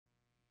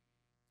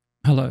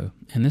Hello.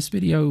 In this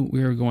video,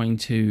 we're going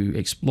to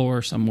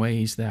explore some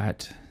ways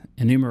that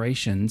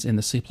enumerations in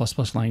the C++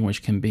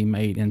 language can be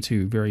made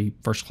into very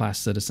first-class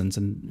citizens,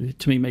 and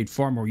to me made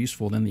far more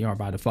useful than they are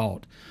by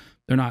default.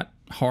 They're not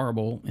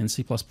horrible in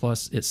C++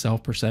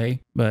 itself per se,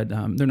 but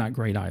they're not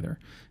great either.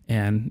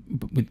 And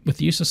with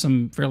the use of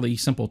some fairly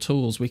simple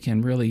tools, we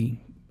can really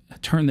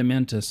turn them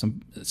into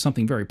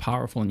something very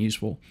powerful and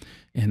useful.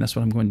 And that's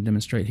what I'm going to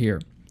demonstrate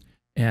here.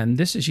 And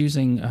this is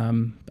using,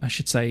 I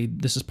should say,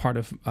 this is part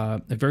of a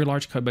very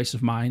large code base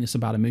of mine. It's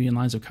about 1 million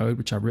lines of code,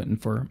 which I've written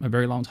for a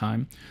very long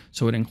time.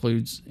 So it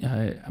includes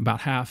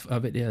about half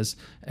of it is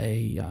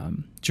a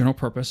general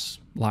purpose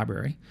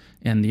library.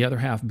 And the other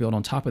half built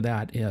on top of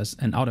that is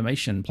an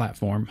automation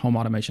platform, home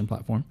automation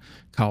platform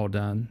called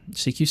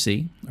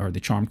CQC, or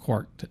the Charm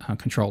Quark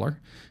Controller.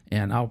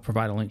 And I'll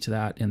provide a link to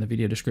that in the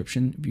video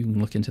description if you can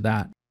look into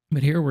that.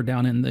 But here we're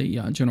down in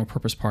the general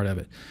purpose part of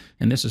it.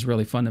 And this is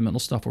really fundamental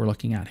stuff we're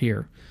looking at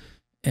here.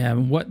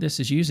 And what this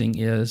is using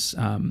is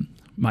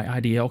my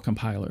IDL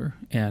compiler.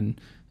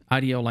 And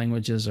IDL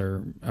languages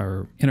are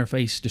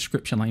interface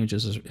description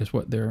languages is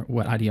what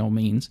IDL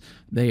means.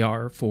 They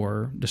are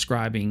for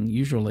describing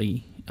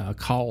usually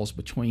calls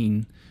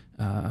between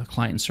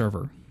client and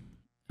server.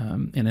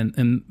 And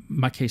in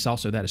my case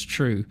also that is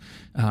true.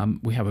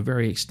 We have a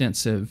very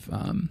extensive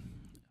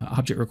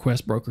object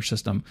request broker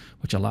system,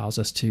 which allows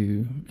us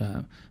to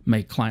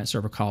make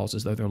client-server calls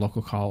as though they're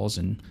local calls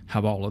and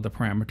have all of the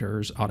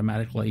parameters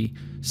automatically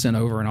sent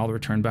over and all the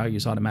return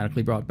values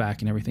automatically brought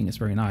back and everything is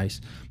very nice.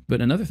 But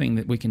another thing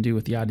that we can do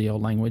with the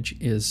IDL language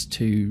is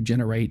to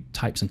generate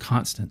types and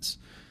constants.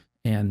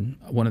 And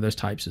one of those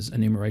types is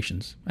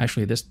enumerations.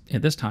 Actually,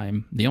 at this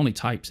time, the only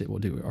types it will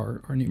do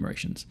are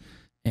enumerations.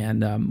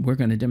 And we're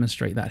going to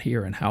demonstrate that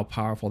here and how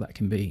powerful that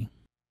can be.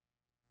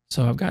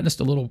 So I've got just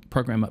a little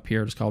program up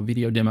here. It's called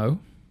Video Demo.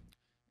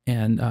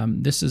 And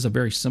this is a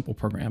very simple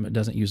program. It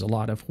doesn't use a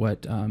lot of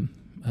what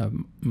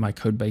my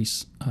code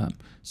base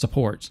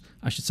supports.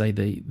 I should say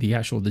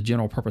the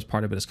general purpose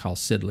part of it is called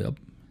sydlib.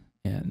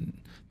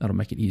 And that'll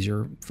make it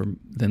easier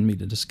than me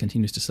to just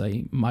continue to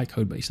say my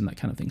code base and that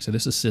kind of thing. So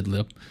this is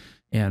sydlib.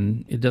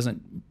 And it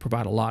doesn't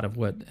provide a lot of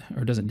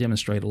doesn't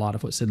demonstrate a lot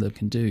of what sydlib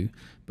can do,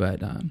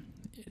 but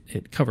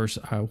it covers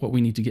what we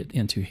need to get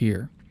into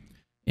here.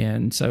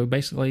 And so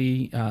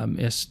basically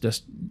it's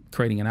just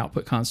creating an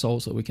output console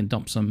so that we can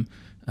dump some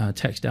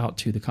text out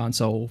to the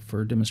console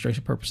for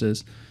demonstration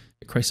purposes.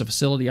 It creates a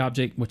facility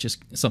object, which is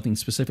something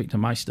specific to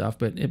my stuff,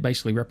 but it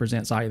basically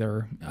represents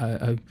either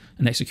an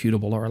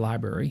executable or a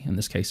library. In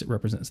this case, it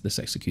represents this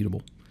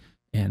executable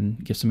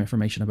and gives some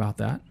information about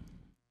that.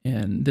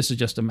 And this is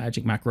just a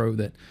magic macro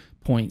that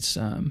points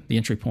the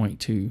entry point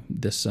to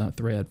this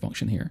thread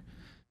function here.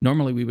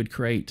 Normally, we would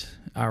create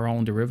our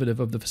own derivative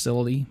of the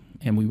facility,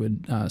 and we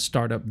would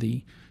start up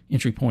the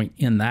entry point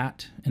in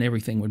that, and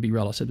everything would be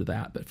relative to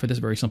that. But for this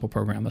very simple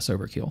program, that's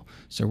overkill.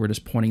 So we're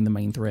just pointing the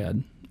main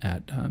thread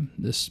at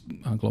this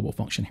global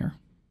function here.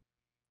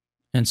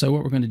 And so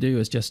what we're going to do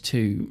is just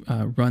to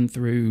run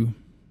through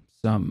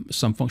some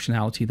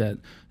functionality that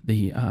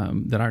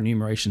that our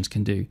enumerations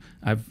can do.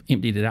 I've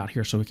emptied it out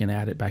here so we can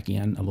add it back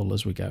in a little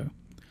as we go.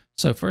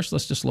 So first,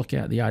 let's just look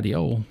at the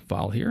IDL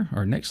file here.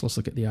 Or next, let's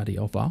look at the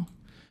IDL file.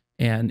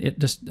 And it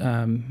just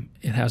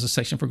it has a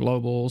section for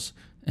globals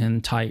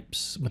and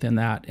types within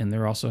that, and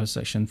there also a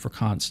section for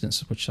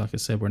constants, which, like I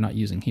said, we're not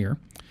using here.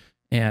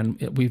 And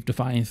we've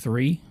defined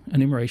 3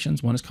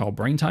 enumerations. One is called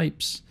brain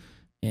types,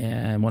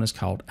 and one is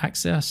called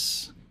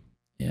access,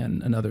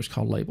 and another is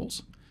called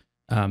labels.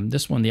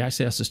 This one, the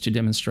access, is to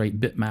demonstrate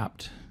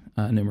bitmapped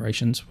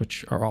enumerations,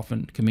 which are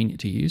often convenient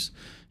to use.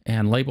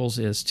 And labels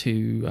is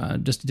to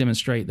just to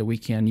demonstrate that we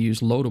can use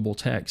loadable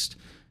text,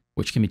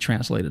 which can be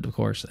translated, of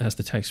course, as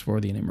the text for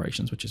the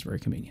enumerations, which is very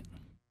convenient.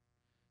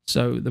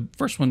 So the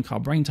first one,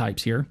 called brain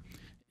types, here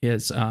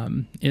is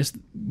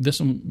this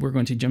one. We're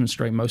going to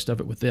demonstrate most of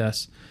it with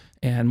this,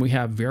 and we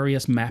have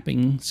various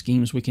mapping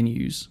schemes we can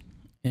use.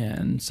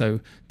 And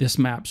so this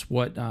maps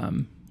what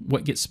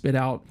gets spit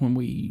out when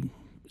we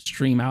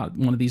stream out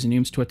one of these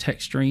enums to a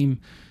text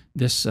stream.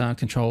 This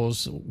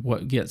controls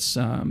what it gets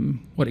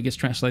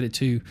translated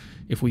to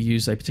if we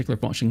use a particular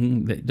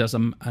function that does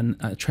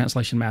a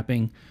translation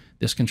mapping.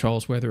 This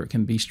controls whether it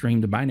can be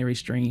streamed to binary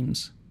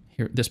streams.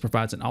 Here, this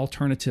provides an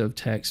alternative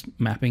text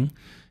mapping,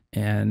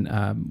 and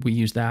we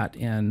use that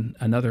in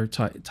another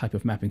type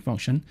of mapping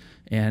function,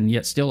 and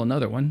yet still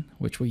another one,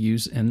 which we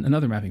use in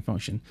another mapping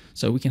function.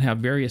 So we can have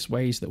various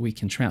ways that we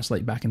can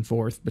translate back and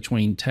forth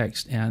between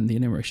text and the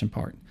enumeration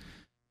part.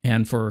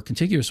 And for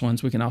contiguous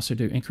ones, we can also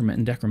do increment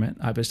and decrement.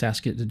 I've just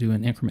asked it to do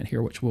an increment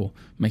here, which we'll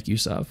make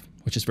use of,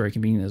 which is very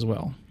convenient as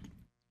well.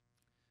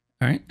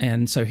 All right,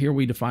 and so here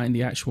we define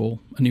the actual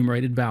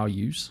enumerated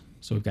values.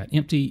 So we've got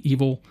empty,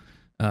 evil,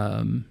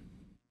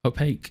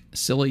 opaque,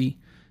 silly,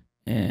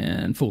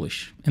 and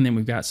foolish. And then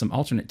we've got some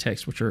alternate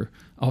text, which are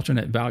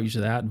alternate values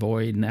of that: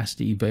 void,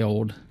 nasty,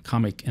 veiled,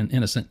 comic, and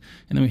innocent.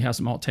 And then we have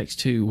some alt text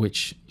too,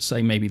 which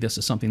say maybe this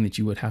is something that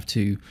you would have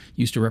to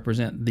use to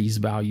represent these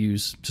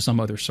values to some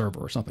other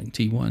server or something: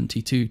 T1,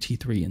 T2,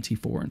 T3, and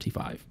T4, and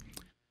T5.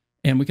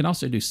 And we can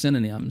also do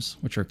synonyms,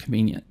 which are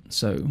convenient.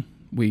 So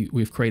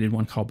we've created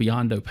one called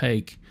Beyond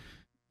Opaque,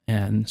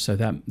 and so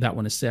that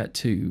one is set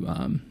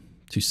to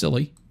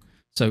silly.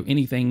 So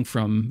anything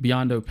from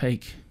beyond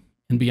opaque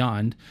and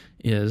beyond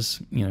is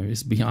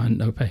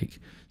beyond opaque.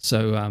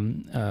 So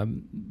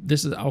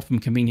this is often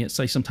convenient.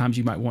 Say sometimes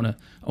you might want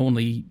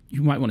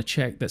to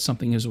check that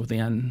something is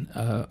within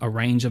a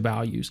range of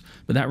values,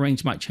 but that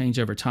range might change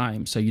over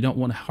time. So you don't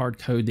want to hard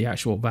code the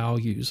actual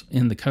values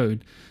in the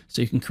code.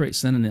 So you can create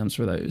synonyms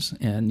for those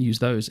and use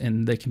those,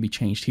 and they can be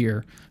changed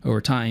here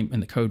over time,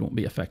 and the code won't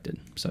be affected.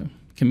 So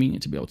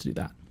convenient to be able to do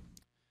that.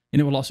 And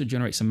it will also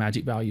generate some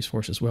magic values for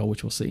us as well,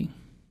 which we'll see.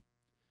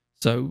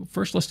 So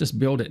first, let's just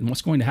build it. And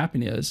what's going to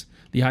happen is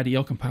the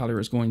IDL compiler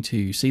is going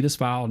to see this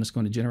file, and it's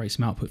going to generate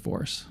some output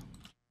for us.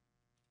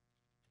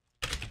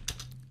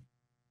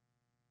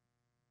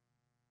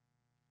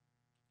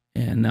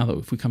 And now that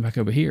if we come back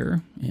over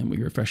here and we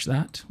refresh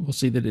that, we'll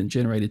see that it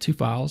generated two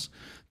files.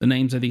 The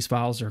names of these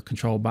files are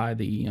controlled by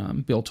the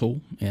build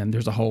tool, and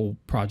there's a whole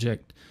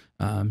project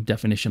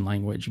definition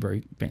language,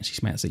 very fancy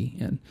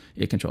schmancy, and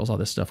it controls all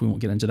this stuff. We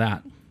won't get into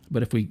that.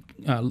 But if we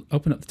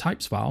open up the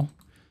types file,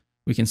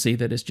 we can see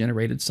that it's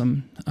generated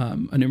some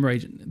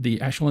the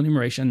actual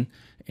enumeration,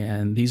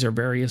 and these are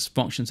various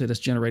functions that it's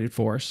generated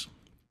for us.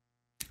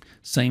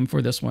 Same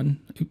for this one.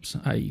 Oops,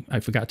 I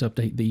forgot to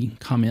update the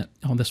comment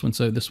on this one.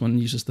 So this one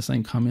uses the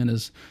same comment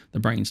as the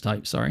brains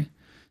type, sorry.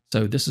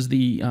 So this is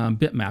the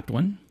bitmapped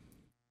one,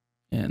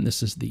 and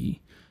this is the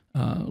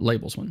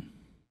labels one.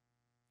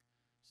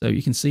 So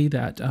you can see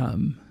that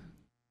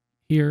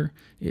here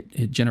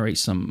it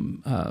generates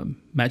some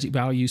magic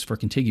values for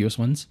contiguous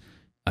ones,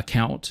 a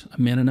count,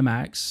 a min and a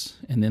max,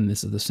 and then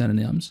this is the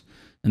synonyms.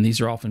 And these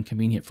are often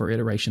convenient for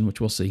iteration, which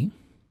we'll see.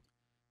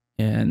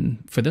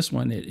 And for this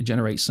one, it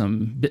generates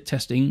some bit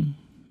testing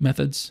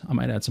methods. I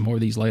might add some more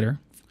of these later.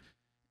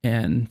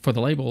 And for the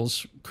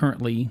labels,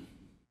 currently,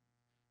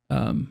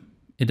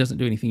 it doesn't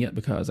do anything yet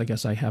because I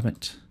guess I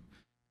haven't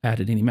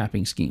added any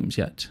mapping schemes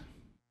yet.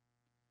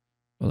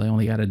 Well, I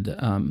only added,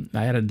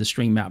 I added the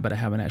stream map, but I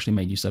haven't actually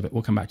made use of it.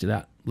 We'll come back to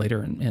that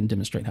later and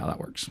demonstrate how that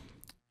works.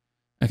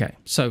 Okay,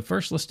 so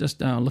first let's just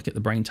look at the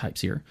brain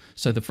types here.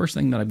 So the first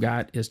thing that I've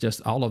got is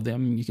just all of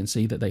them. You can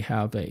see that they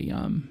have a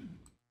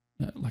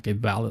like a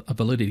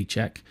validity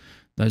check.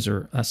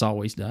 That's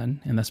always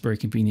done, and that's very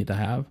convenient to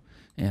have.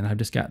 And I've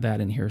just got that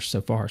in here so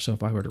far. So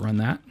if I were to run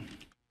that,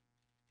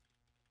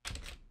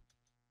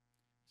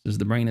 says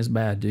the brain is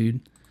bad, dude.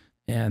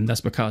 And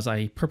that's because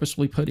I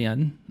purposefully put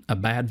in a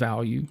bad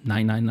value,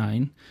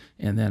 999,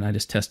 and then I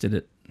just tested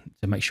it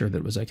to make sure that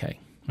it was okay.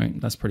 Right?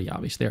 That's pretty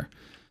obvious there.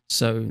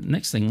 So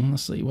next thing,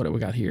 let's see what we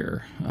got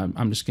here.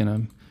 I'm just going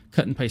to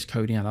cut and paste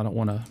code in. I don't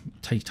want to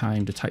take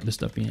time to type this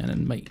stuff in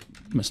and make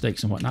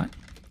mistakes and whatnot.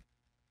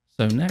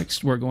 So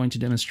next, we're going to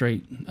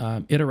demonstrate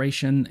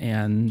iteration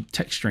and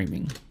text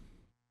streaming.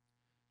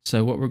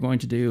 So what we're going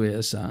to do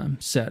is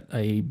set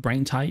a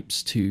brain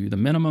types to the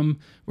minimum.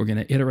 We're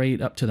going to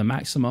iterate up to the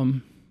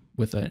maximum.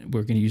 We're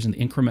going to use an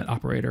increment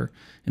operator.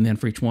 And then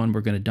for each one,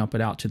 we're going to dump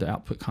it out to the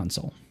output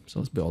console. So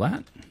let's build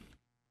that.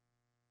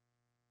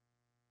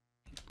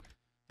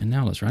 And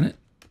now let's run it.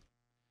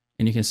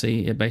 And you can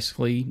see it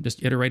basically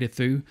just iterated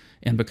through.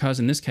 And because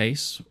in this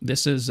case,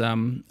 this is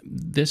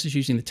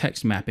using the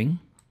text mapping.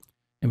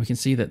 And we can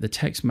see that the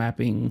text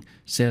mapping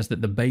says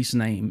that the base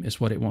name is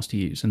what it wants to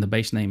use. And the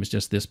base name is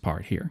just this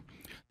part here.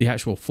 The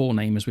actual full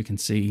name, as we can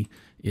see,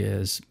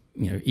 is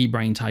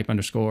eBrain type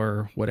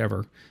underscore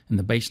whatever. And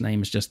the base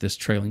name is just this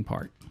trailing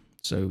part.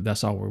 So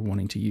that's all we're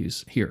wanting to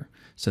use here.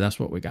 So that's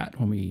what we got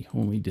when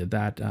we did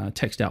that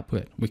text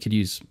output. We could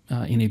use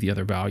any of the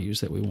other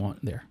values that we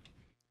want there.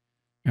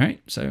 All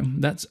right, so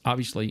that's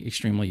obviously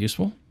extremely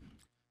useful.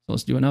 So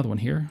let's do another one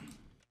here.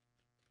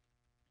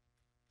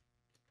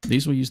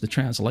 These will use the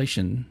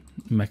translation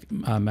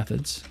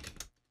methods.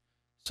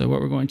 So what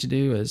we're going to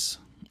do is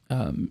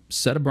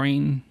set a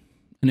brain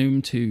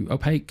enum to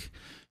opaque.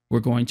 We're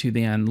going to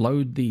then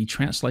load the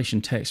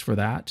translation text for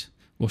that.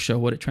 We'll show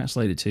what it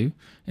translated to,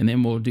 and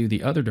then we'll do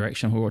the other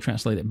direction where we'll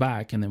translate it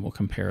back, and then we'll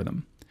compare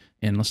them.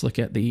 And let's look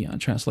at the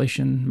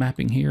translation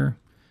mapping here.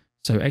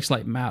 So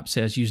xlite map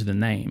says use the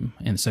name,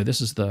 and so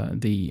this is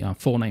the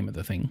full name of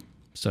the thing.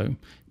 So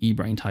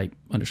eBrain type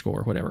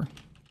underscore whatever.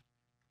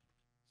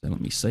 So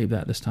let me save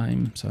that this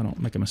time so I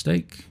don't make a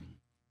mistake.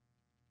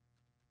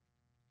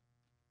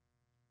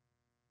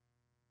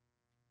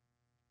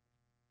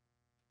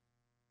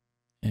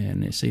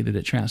 And you see that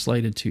it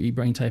translated to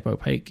eBrain type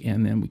opaque,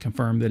 and then we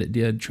confirmed that it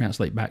did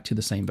translate back to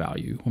the same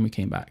value when we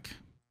came back.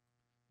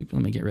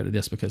 Let me get rid of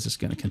this because it's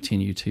going to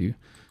continue to,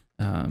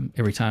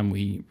 every time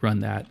we run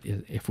that,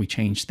 if we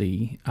change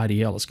the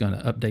IDL, it's going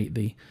to update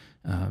the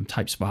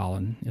types file,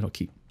 and it'll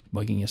keep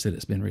bugging us that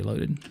it's been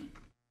reloaded.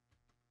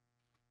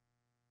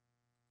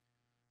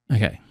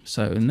 Okay,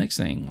 so the next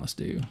thing let's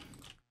do.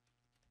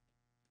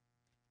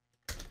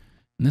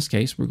 In this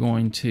case, we're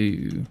going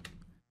to,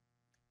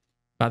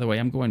 by the way,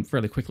 I'm going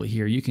fairly quickly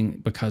here. You can,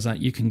 because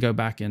you can go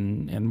back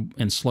and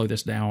slow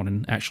this down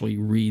and actually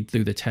read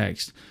through the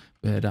text.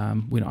 but I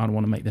don't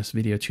want to make this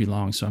video too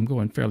long, so I'm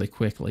going fairly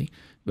quickly.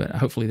 But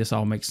hopefully this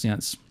all makes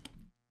sense,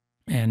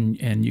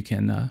 and you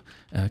can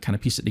kind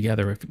of piece it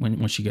together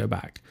once you go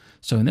back.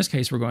 So in this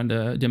case, we're going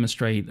to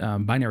demonstrate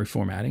binary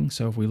formatting.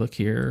 So if we look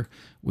here,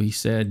 we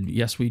said,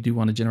 yes, we do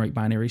want to generate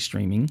binary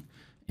streaming.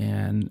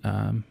 And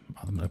I'm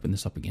going to open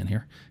this up again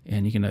here.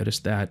 And you can notice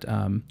that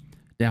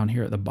down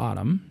here at the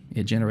bottom,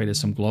 it generated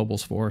some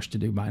globals for us to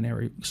do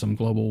some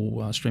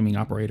global streaming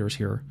operators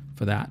here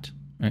for that,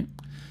 right?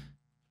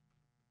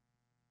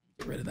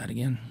 Get rid of that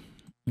again.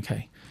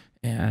 Okay.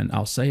 And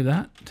I'll save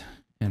that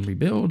and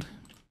rebuild.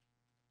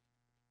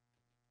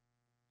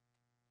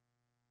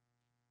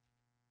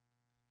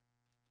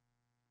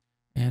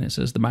 And it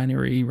says the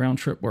binary round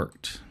trip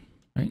worked,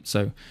 right?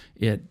 So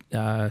it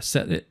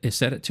set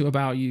it to a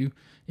value.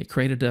 It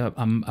created a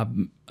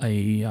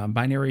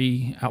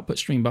binary output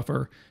stream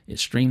buffer. It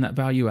streamed that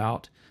value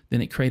out.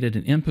 Then it created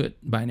an input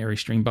binary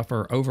stream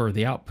buffer over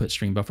the output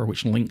stream buffer,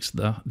 which links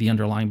the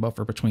underlying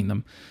buffer between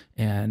them.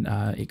 And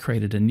it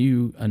created a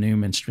new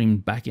enum and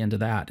streamed back into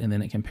that. And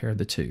then it compared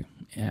the two.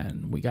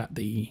 And we got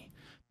the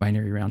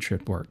binary round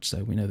trip worked.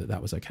 So we know that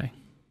that was okay.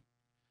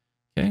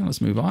 Okay, let's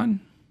move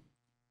on.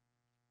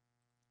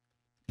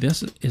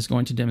 This is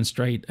going to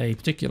demonstrate a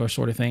particular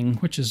sort of thing,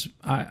 which is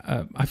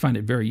I find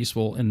it very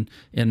useful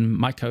in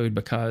my code,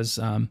 because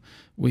in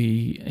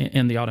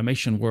the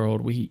automation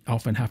world, we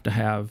often have to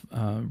have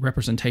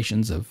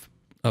representations of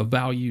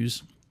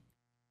values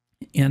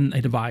in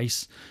a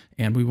device,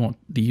 and we want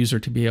the user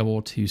to be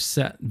able to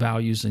set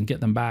values and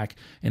get them back.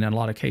 And in a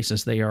lot of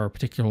cases, they are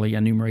particularly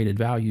enumerated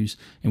values,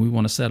 and we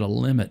want to set a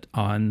limit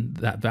on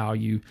that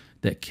value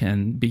that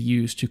can be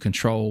used to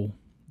control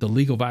the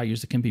legal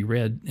values that can be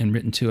read and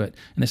written to it.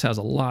 And this has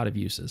a lot of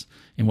uses.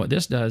 And what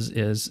this does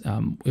is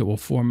it will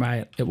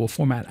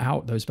format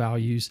out those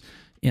values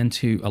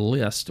into a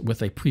list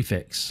with a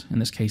prefix. In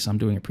this case, I'm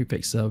doing a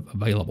prefix of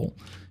available.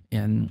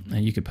 And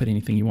you could put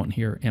anything you want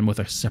here, and with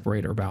a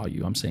separator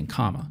value, I'm saying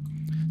comma.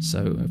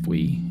 So if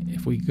we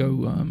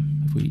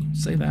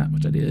say that,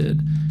 which I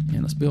did,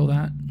 and let's build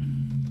that.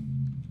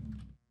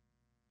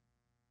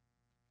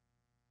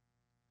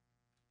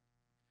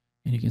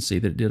 And you can see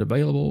that it did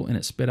available, and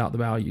it spit out the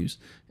values.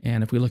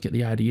 And if we look at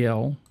the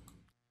IDL,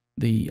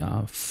 the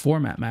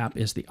format map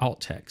is the alt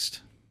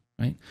text,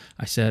 right?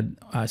 I said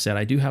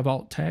I do have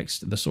alt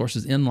text. The source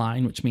is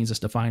inline, which means it's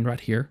defined right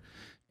here,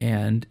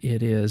 and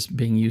it is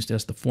being used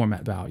as the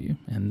format value.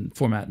 And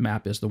format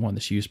map is the one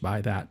that's used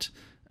by that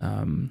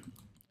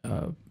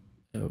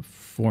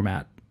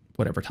format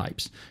whatever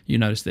types. You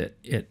notice that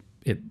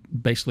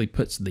it basically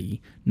puts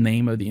the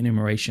name of the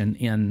enumeration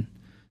in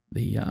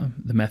the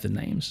method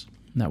names.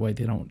 And that way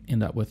they don't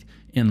end up with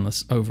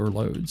endless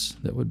overloads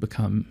that would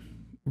become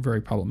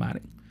very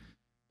problematic.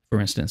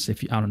 For instance,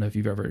 I don't know if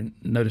you've ever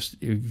noticed,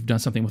 if you've done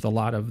something with a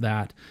lot of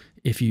that,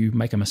 if you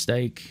make a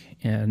mistake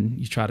and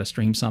you try to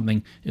stream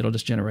something, it'll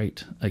just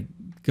generate a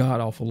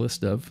god-awful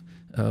list of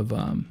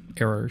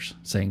errors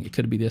saying it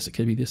could be this, it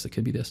could be this, it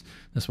could be this.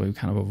 That's why we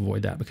kind of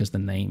avoid that, because the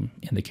name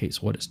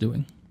indicates what it's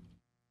doing.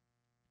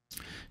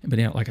 But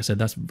yeah, like I said,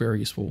 that's very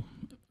useful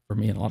for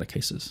me in a lot of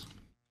cases.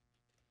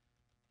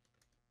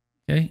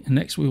 Okay, and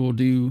next we will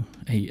do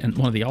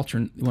one of the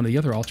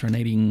other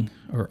alternating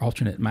or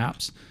alternate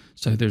maps.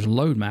 So there's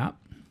load map,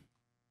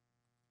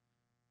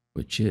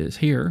 which is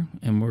here,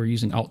 and we're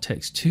using alt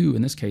text 2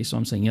 in this case. So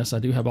I'm saying yes, I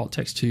do have alt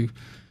text 2.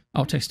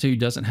 Alt text 2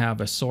 doesn't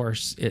have a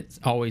source; it's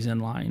always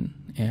inline.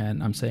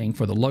 And I'm saying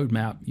for the load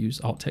map,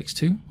 use alt text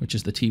 2, which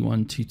is the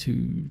T1,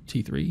 T2,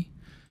 T3,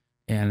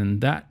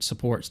 and that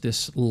supports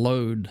this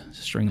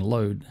string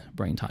load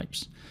brain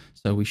types.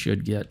 So we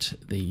should get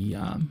the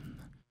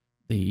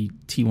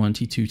T1,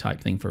 T2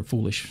 type thing for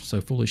foolish.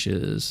 So foolish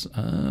is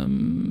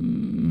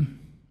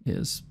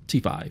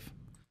T5.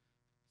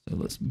 So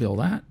let's build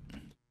that.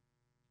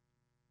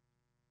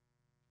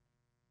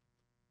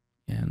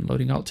 And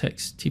loading alt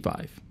text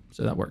T5.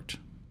 So that worked.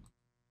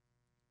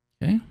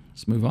 Okay,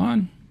 let's move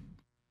on.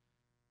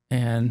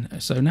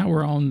 And so now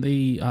we're on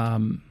the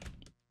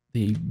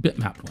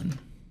bitmap one.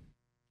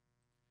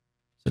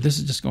 So this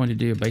is just going to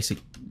do a basic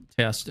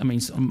test. I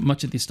mean,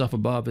 much of the stuff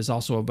above is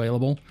also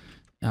available.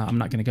 I'm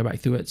not going to go back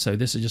through it. So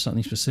this is just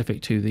something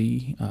specific to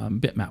the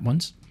bitmap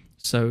ones.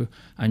 So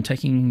I'm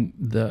creating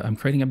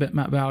a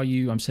bitmap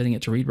value. I'm setting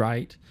it to read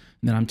write.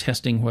 And then I'm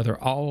testing whether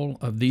all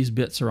of these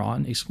bits are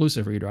on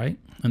exclusive read write.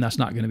 And that's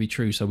not going to be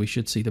true. So we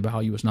should see the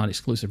value was not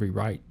exclusive read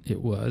write.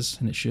 It was,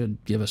 and it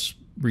should give us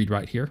read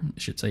write here.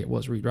 It should say it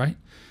was read write.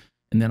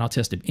 And then I'll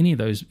test if any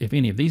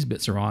of these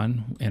bits are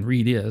on, and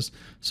read is.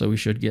 So we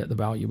should get the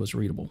value was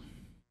readable.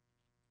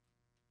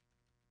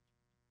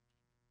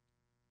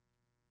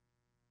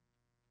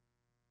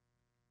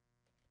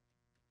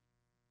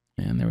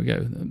 And there we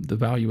go. The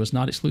value was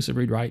not exclusive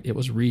read write. It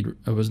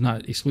was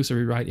not exclusive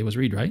read write. It was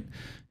read write,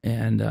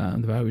 and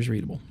the value is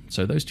readable.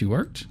 So those two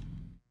worked.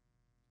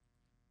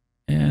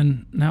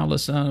 And now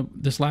let's.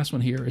 This last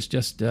one here is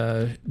just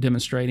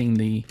demonstrating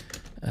the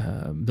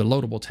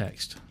loadable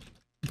text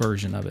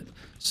version of it.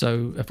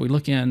 So if we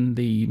look in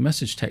the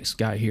message text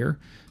guy here,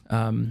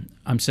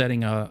 I'm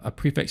setting a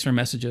prefix for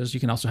messages. You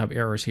can also have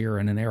errors here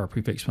and an error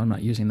prefix, but I'm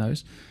not using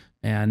those.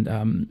 And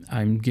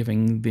I'm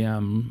giving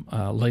them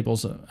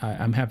labels.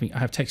 I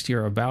have text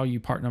here, a value,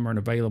 part number, and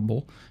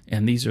available,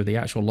 and these are the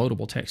actual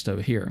loadable text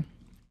over here.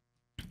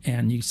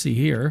 And you see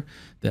here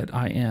that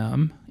I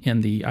am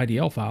in the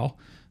IDL file.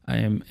 I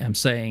am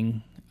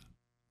saying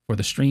for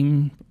the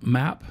stream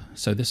map.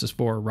 So this is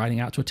for writing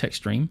out to a text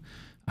stream.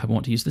 I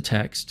want to use the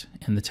text,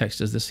 and the text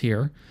is this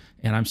here.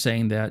 And I'm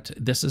saying that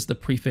this is the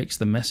prefix,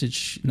 the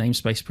message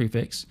namespace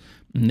prefix,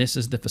 and this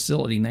is the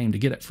facility name to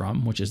get it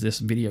from, which is this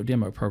video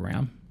demo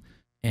program.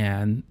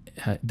 And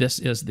this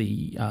is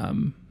the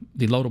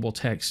loadable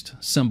text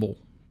symbol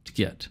to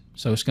get.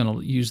 So it's going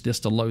to use this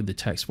to load the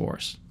text for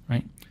us,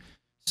 right?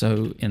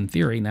 So in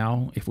theory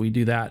now, if we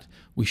do that,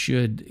 we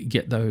should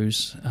get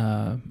those,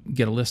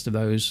 get a list of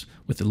those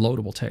with the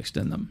loadable text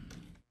in them.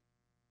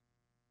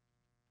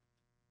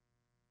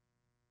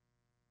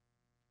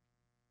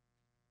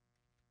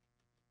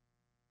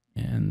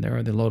 And there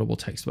are the loadable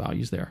text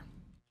values there.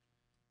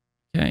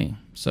 Okay,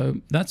 so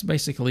that's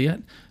basically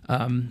it.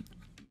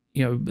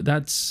 You know,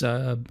 that's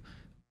kind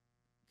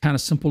of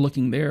simple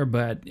looking there,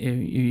 but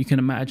you can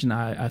imagine,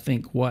 I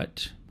think,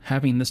 what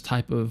having this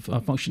type of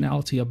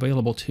functionality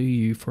available to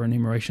you for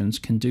enumerations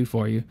can do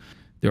for you.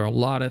 There are a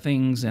lot of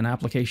things and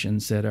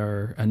applications that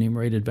are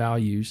enumerated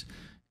values,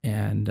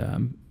 and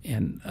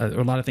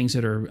a lot of things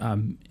that are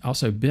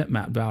also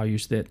bitmap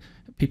values that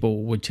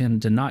people would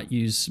tend to not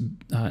use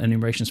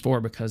enumerations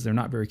for because they're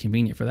not very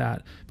convenient for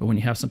that. But when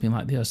you have something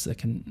like this, that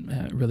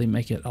can really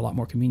make it a lot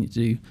more convenient to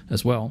do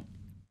as well.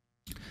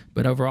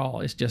 But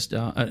overall, it's just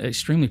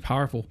extremely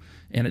powerful,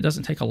 and it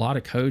doesn't take a lot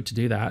of code to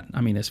do that. I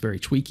mean, it's very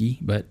tweaky,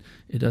 but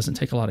it doesn't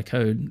take a lot of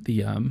code.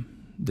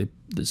 The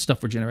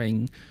stuff for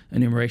generating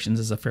enumerations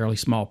is a fairly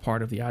small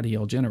part of the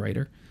IDL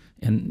generator,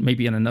 and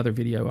maybe in another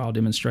video I'll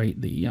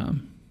demonstrate the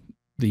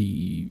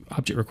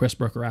object request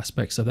broker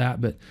aspects of that.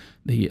 But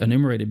the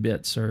enumerated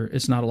bits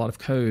it's not a lot of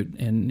code,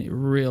 and it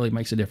really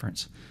makes a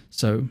difference.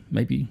 So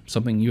maybe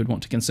something you would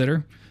want to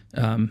consider.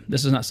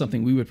 This is not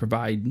something we would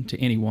provide to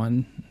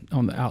anyone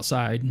on the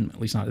outside,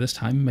 at least not at this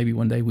time. Maybe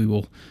one day we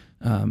will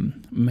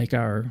make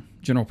our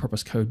general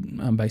purpose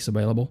code base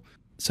available.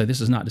 So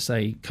this is not to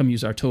say, come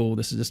use our tool.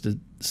 This is just to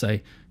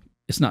say,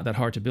 it's not that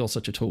hard to build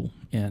such a tool,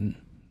 and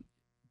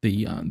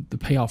the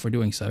payoff for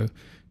doing so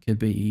could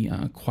be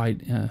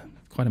quite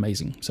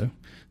amazing. So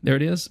there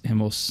it is, and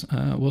we'll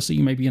see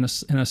you maybe in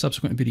a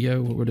subsequent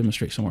video where we'll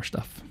demonstrate some more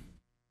stuff.